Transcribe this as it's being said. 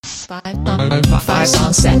Five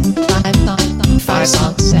song set. Five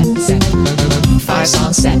song set. Five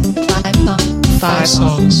song set. Five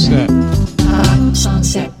song set. Five song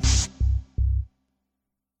set.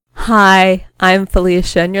 Hi, I'm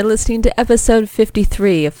Felicia, and you're listening to episode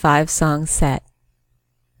 53 of 5 Song Set.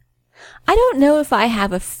 I don't know if I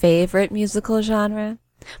have a favorite musical genre,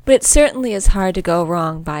 but it certainly is hard to go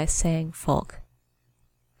wrong by saying folk.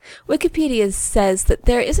 Wikipedia says that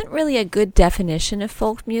there isn't really a good definition of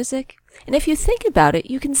folk music, and if you think about it,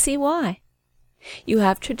 you can see why. You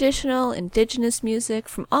have traditional, indigenous music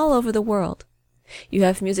from all over the world. You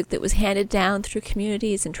have music that was handed down through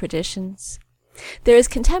communities and traditions. There is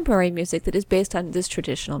contemporary music that is based on this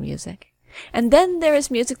traditional music. And then there is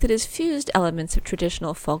music that has fused elements of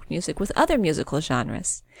traditional folk music with other musical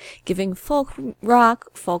genres, giving folk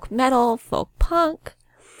rock, folk metal, folk punk.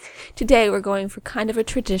 Today we're going for kind of a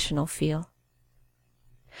traditional feel.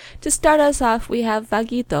 To start us off, we have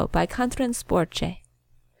Vaguito by Contransporche.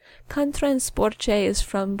 Contransporche is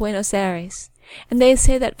from Buenos Aires, and they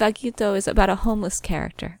say that Vaguito is about a homeless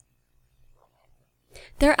character.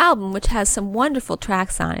 Their album, which has some wonderful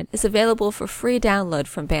tracks on it, is available for free download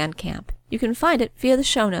from Bandcamp. You can find it via the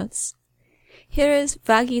show notes. Here is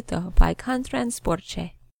Vaguito by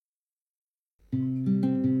Contransporche.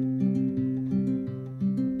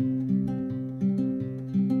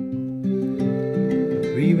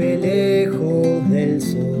 Vive lejos del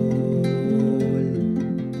sol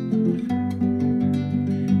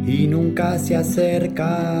y nunca se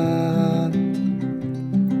acerca.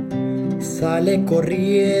 Sale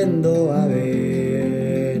corriendo a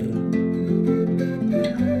ver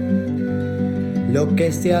lo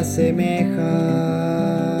que se asemeja,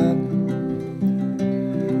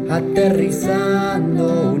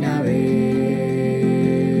 aterrizando una vez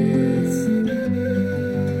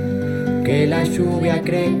que la lluvia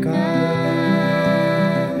crezca,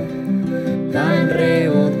 van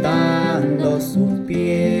rebotando sus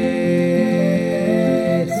pies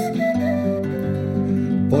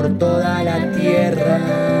por toda la tierra,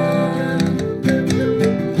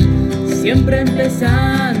 siempre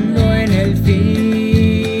empezando en el fin,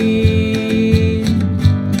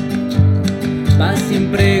 va sin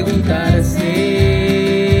preguntarse,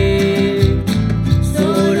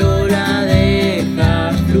 solo la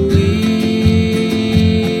deja fluir,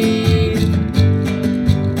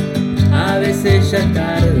 a veces ya es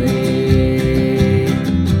tarde,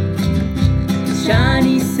 ya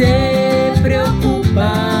ni se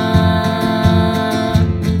preocupa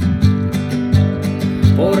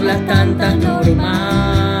por las tantas normas,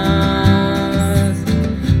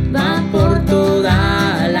 va por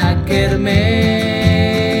toda la kermés,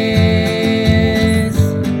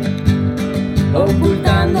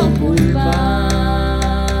 ocultando culpas.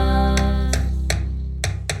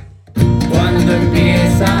 Cuando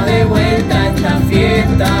empieza de vuelta esta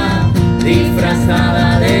fiesta,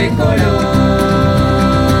 disfrazada de color,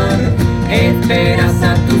 esperas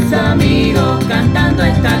a tus amigos cantando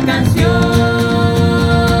esta canción.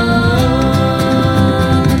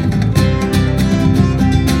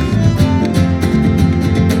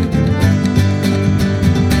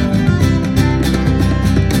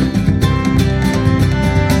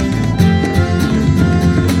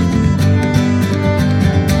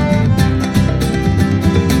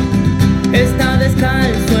 Está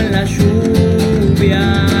descalzo en la lluvia,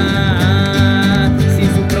 sin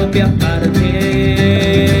sus propias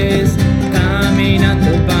partes,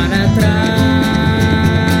 caminando para atrás,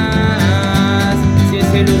 si el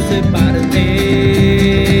cielo se parte,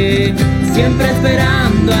 siempre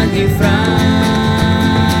esperando al disfraz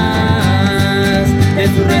de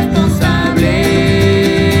su responsable,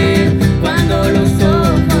 cuando los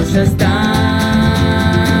ojos ya están,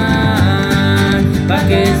 pa'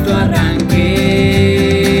 que esto arranque.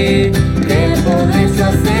 ¿Qué podré yo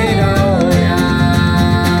hacer ahora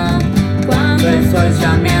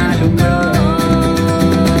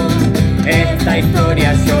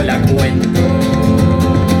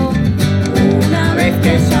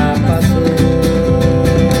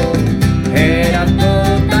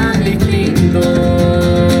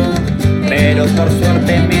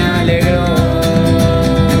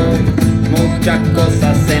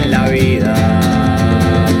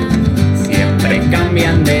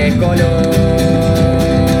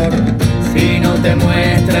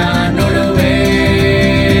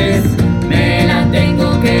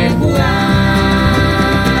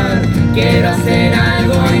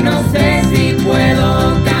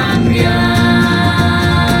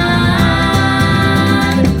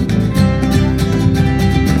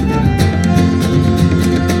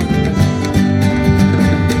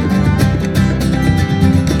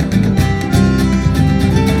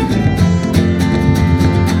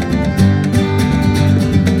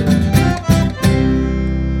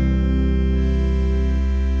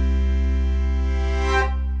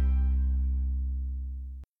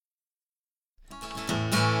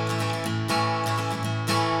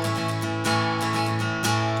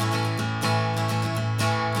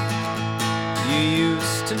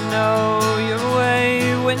to know your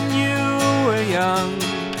way when you were young.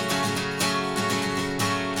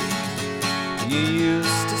 You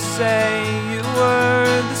used to say you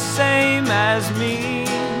were the same as me.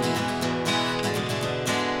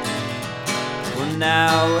 Well,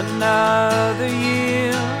 now another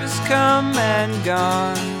year has come and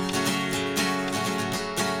gone,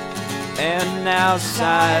 and now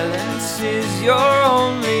silence is your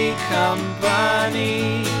only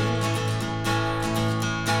company.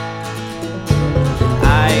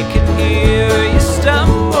 I can hear you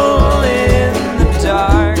stumble in the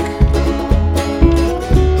dark.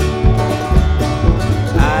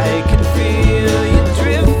 I can feel you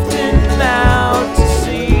drifting out to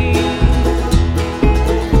sea.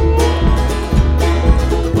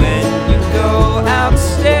 When you go out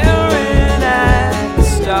staring at the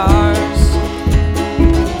stars,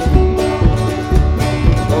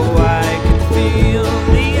 oh, I can feel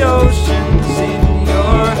the oceans in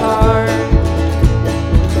your heart.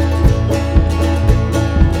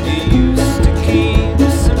 You used to keep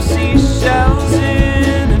some seashells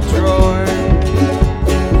in a drawer.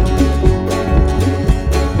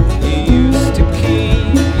 You used to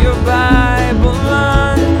keep your Bible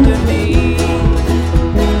underneath.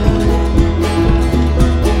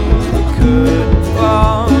 Couldn't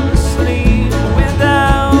fall asleep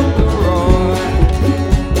without the roar.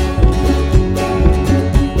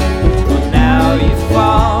 Well, now you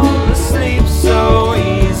fall asleep so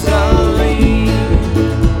easily,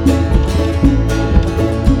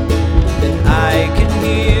 and I can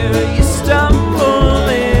hear you stumble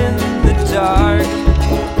in the dark.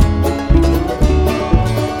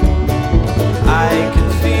 I can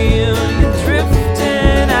feel you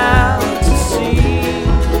drifting out to sea.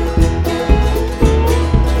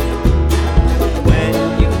 When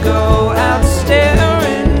you go out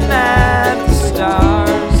staring at the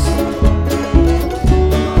stars,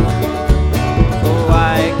 oh, I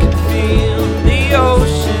can feel the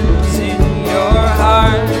oceans in your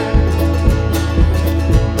heart.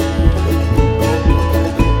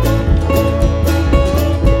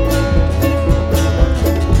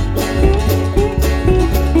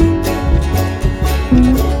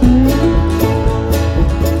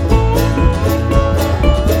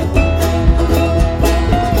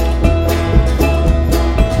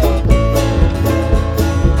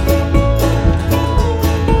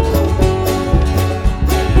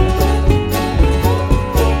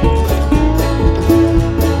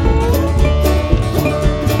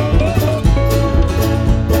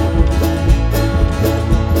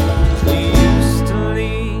 You used to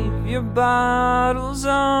leave your bottles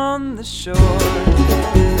on the shore.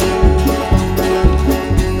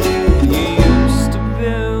 You used to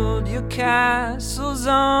build your castles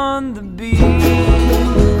on the beach,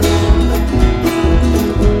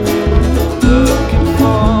 looking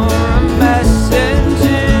for a message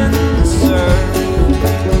in the surf.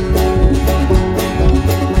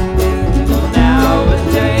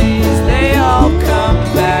 Nowadays they all come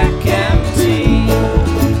back empty.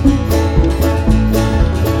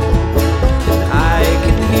 I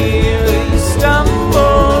can hear you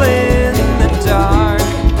stumble in the dark.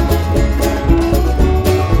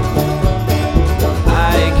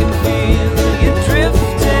 I can feel you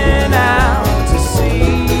drifting out to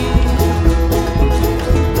sea.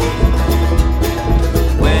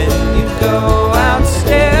 When you go out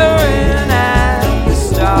staring at the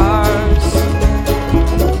stars,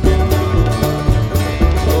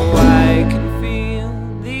 oh, I can feel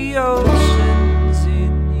the oceans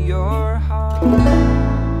in your heart.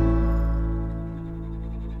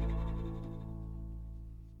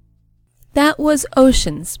 That was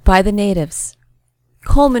Oceans by the Natives.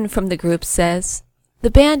 Coleman from the group says, "The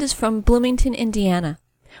band is from Bloomington, Indiana.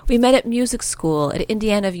 We met at music school at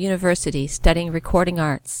Indiana University studying recording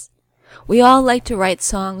arts. We all like to write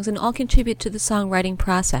songs and all contribute to the songwriting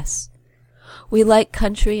process. We like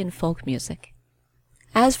country and folk music.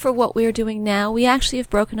 As for what we are doing now, we actually have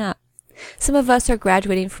broken up. Some of us are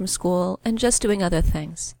graduating from school and just doing other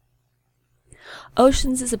things."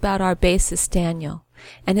 Oceans is about our bassist Daniel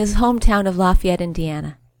and his hometown of Lafayette,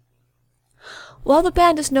 Indiana. While the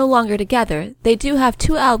band is no longer together, they do have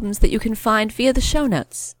 2 albums that you can find via the show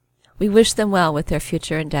notes. We wish them well with their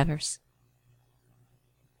future endeavors.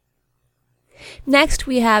 Next,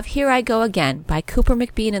 we have Here I Go Again by Cooper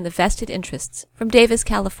McBean and the Vested Interests from Davis,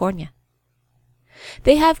 California.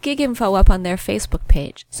 They have gig info up on their Facebook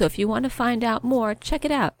page, so if you want to find out more, check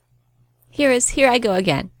it out. Here is Here I Go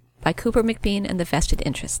Again by Cooper McBean and the Vested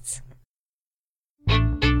Interests.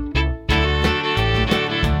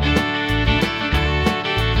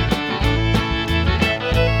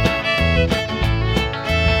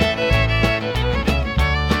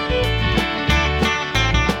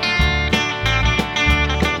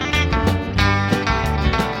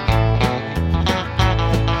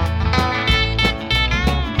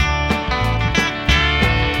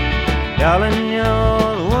 Darling, you're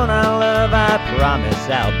the one I love, I promise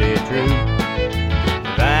I'll be true.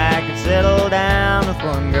 If I could settle down with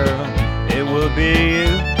one girl, it would be you.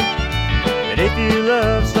 But if you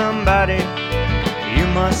love somebody, you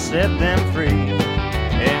must set them free.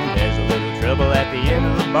 And there's a little trouble at the end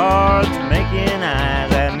of the bar that's making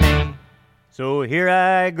eyes at me. So here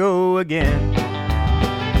I go again,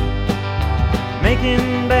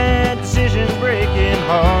 making bad decisions, breaking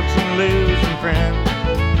hearts and losing friends.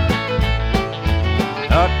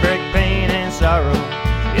 Heartbreak, pain, and sorrow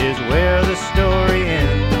is where the story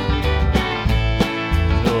ends.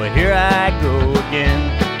 So here I go again.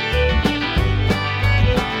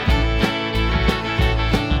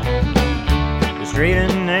 The straight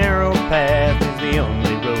and narrow path is the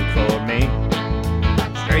only road for me.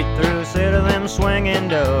 Straight through a set of them swinging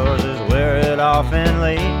doors is where it often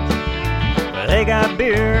leads. But they got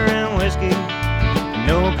beer and whiskey,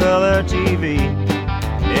 no color TV.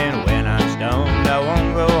 And when I'm stoned, I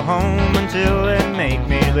won't go home until they make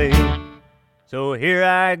me leave. So here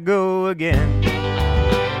I go again,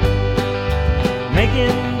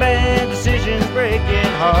 making bad decisions,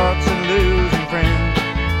 breaking hearts and losing friends.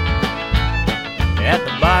 At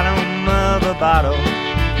the bottom of a bottle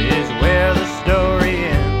is where the story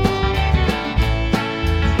ends.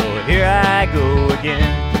 So here I go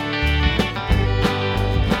again.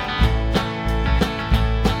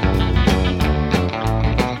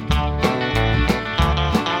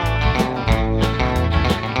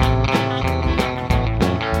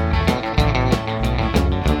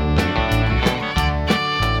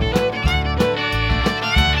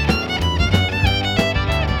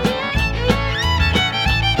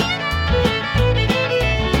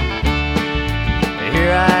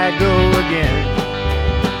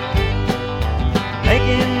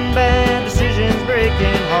 Making bad decisions,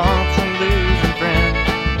 breaking hearts and losing friends.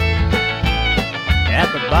 At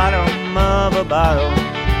the bottom of a bottle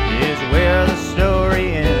is where the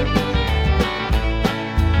story ends.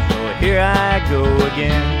 So here I go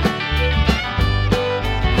again.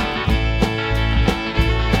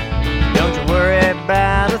 Don't you worry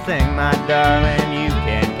about a thing, my darling, you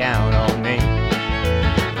can count on me.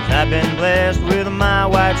 'Cause I've been blessed with my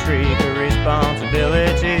white streak of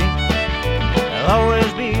responsibility. I'll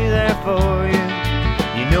always be there for you,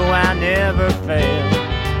 you know I never fail.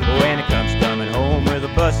 But when it comes coming home with a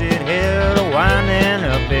busted head or winding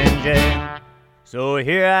up in jail. So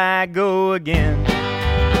here I go again,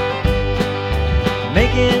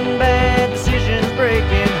 making bad decisions,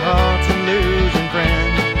 breaking hearts and losing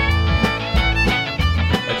friends.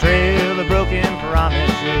 A trail of broken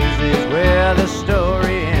promises is where the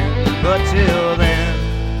story ends. But till then,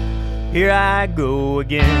 here I go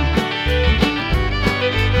again.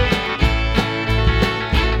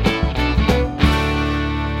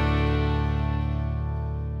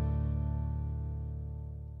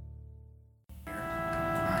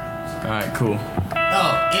 Alright, cool.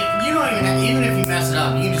 Oh, you don't even if you mess it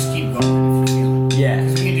up, you can just keep going if you feel it. Yeah.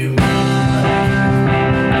 'Cause we can do.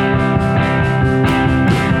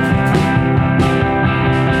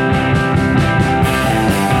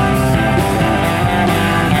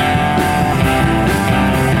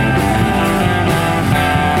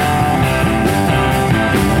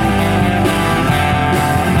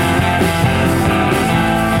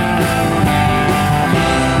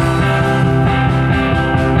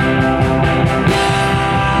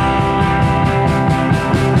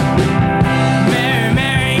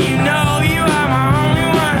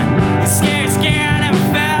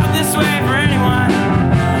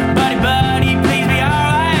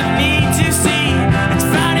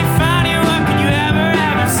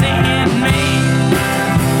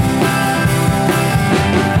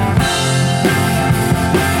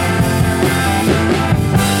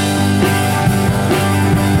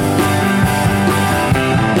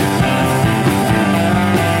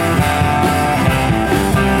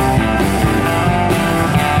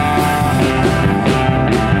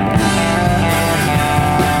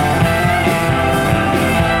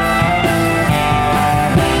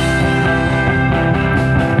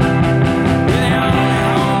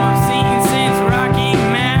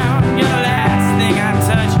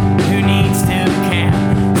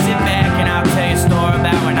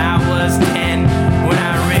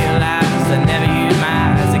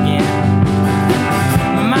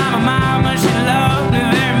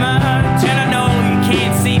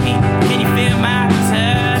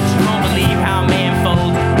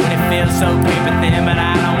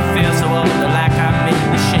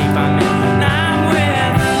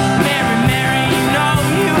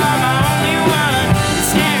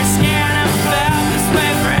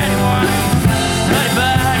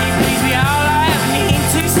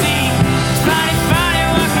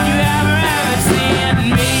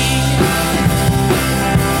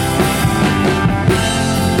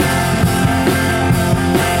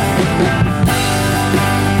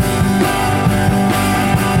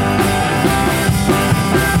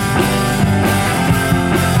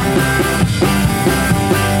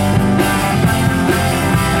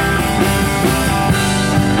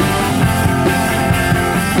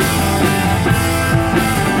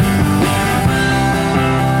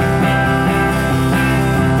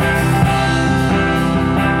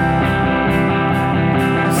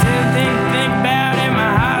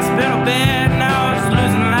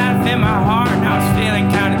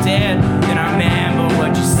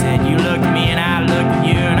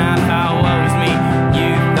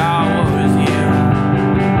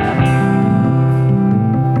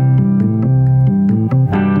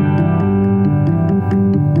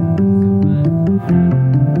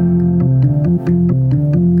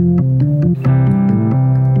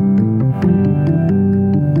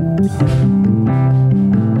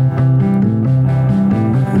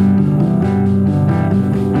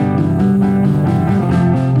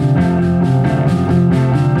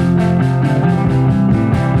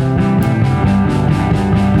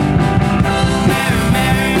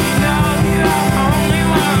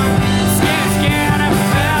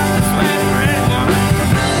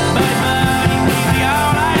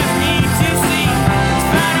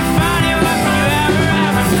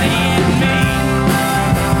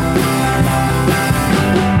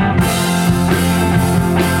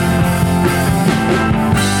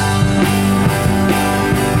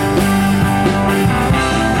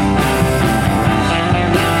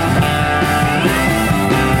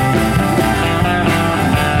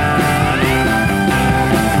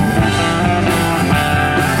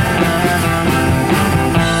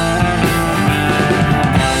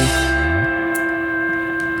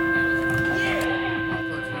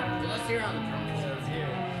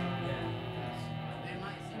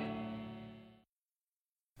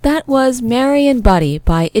 was Mary and Buddy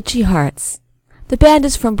by Itchy Hearts. The band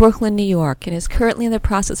is from Brooklyn, New York, and is currently in the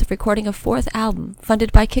process of recording a 4th album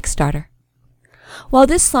funded by Kickstarter. While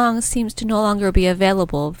this song seems to no longer be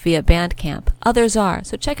available via Bandcamp, others are,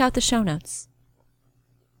 so check out the show notes.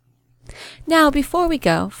 Now, before we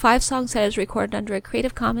go, 5 Song Set is recorded under a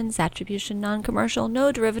Creative Commons Attribution Non-Commercial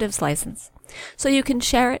No Derivatives license, so you can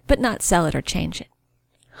share it but not sell it or change it.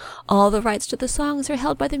 All the rights to the songs are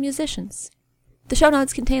held by the musicians. The show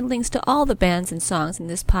notes contain links to all the bands and songs in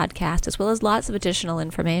this podcast, as well as lots of additional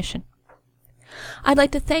information. I'd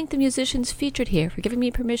like to thank the musicians featured here for giving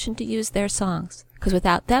me permission to use their songs, because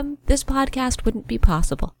without them, this podcast wouldn't be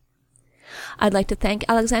possible. I'd like to thank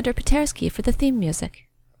Alexander Petersky for the theme music.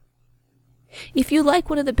 If you like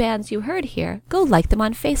one of the bands you heard here, go like them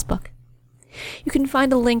on Facebook. You can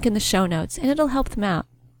find a link in the show notes, and it'll help them out.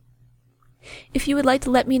 If you would like to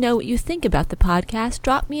let me know what you think about the podcast,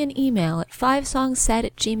 drop me an email at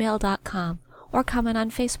 5songset@gmail.com or comment on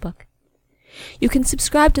Facebook. You can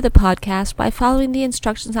subscribe to the podcast by following the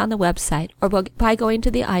instructions on the website or by going to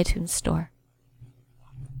the iTunes store.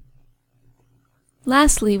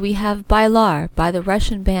 Lastly, we have Bailar by the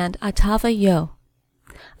Russian band Otava Yo.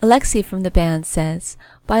 Alexei from the band says,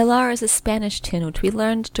 Bailar is a Spanish tune which we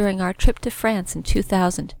learned during our trip to France in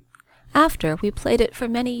 2000. After, we played it for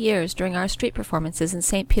many years during our street performances in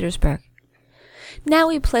St. Petersburg. Now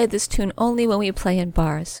we play this tune only when we play in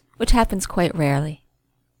bars, which happens quite rarely.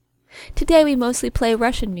 Today we mostly play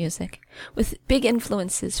Russian music, with big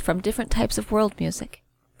influences from different types of world music.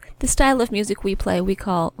 The style of music we play we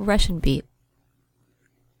call Russian beat.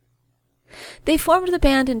 They formed the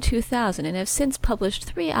band in 2000 and have since published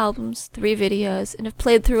 3 albums, 3 videos, and have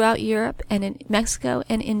played throughout Europe and in Mexico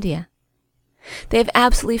and India. They have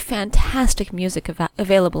absolutely fantastic music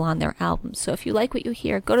available on their albums, so if you like what you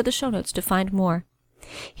hear, go to the show notes to find more.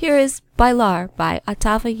 Here is Bailar by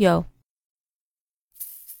Otava Yo.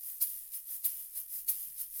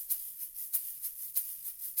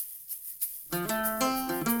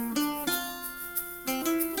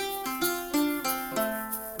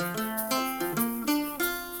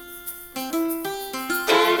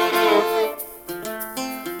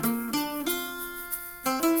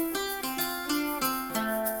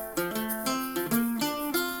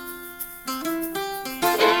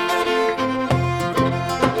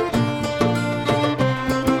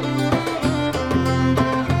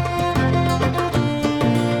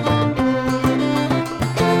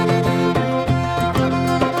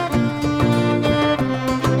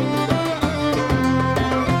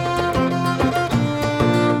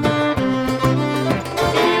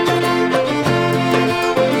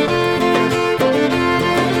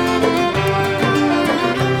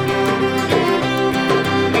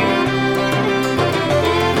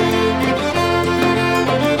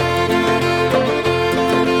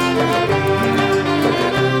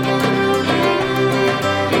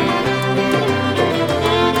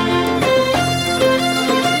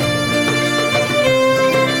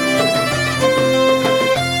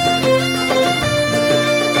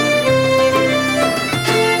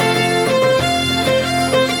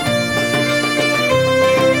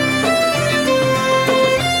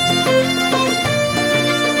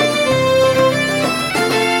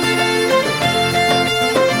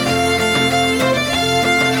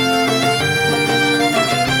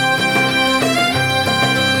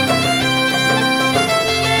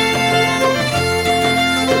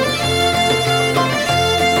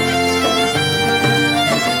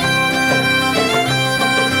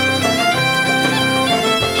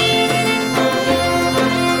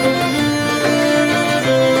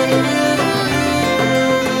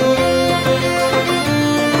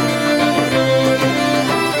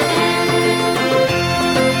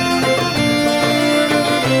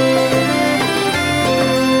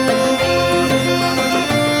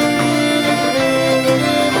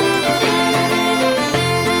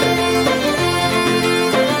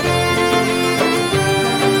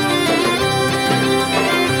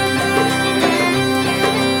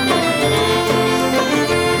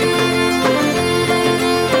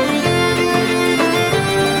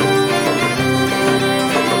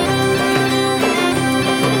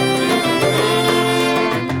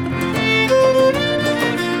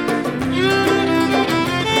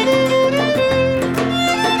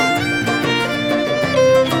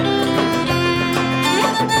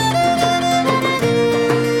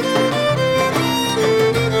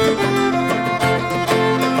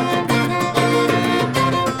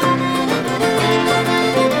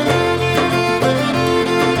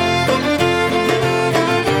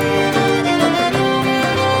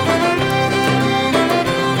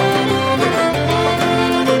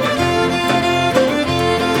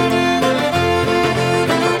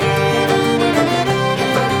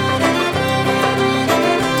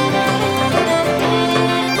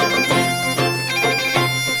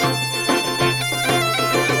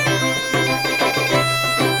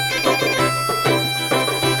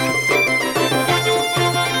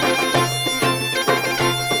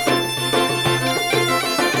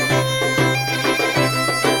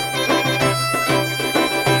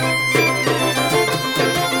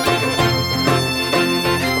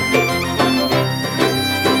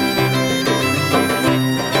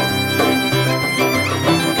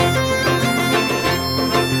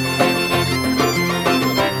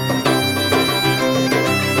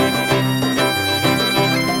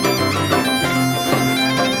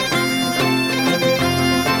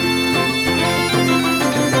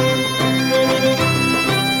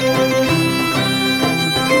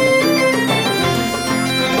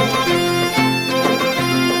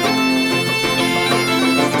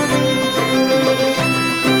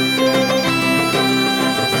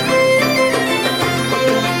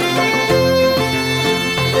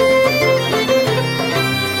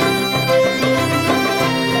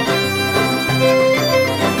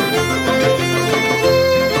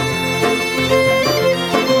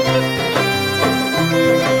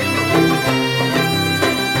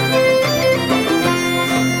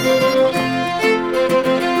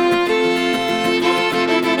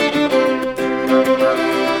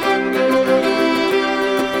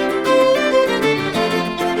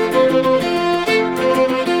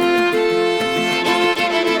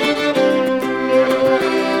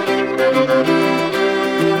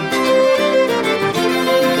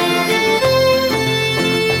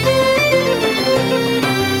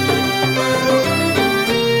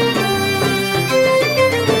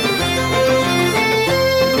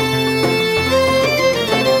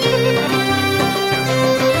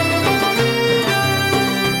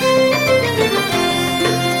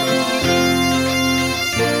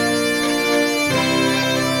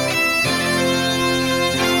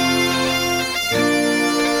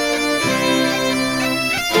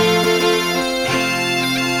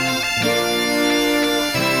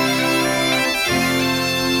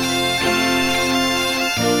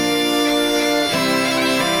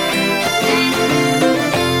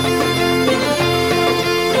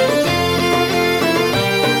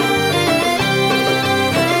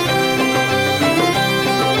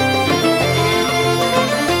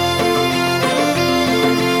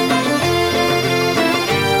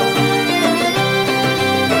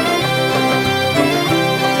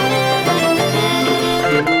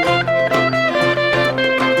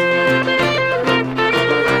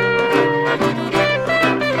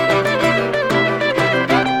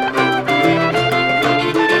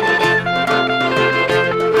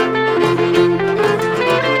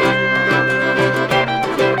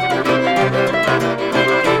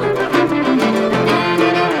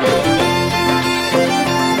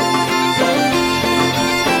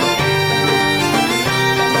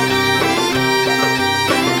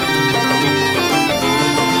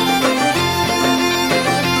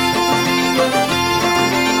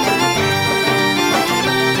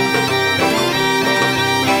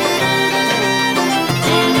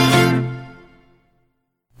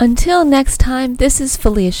 Until next time, this is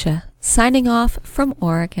Felicia, signing off from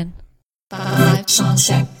Oregon. 5 Song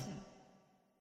Set.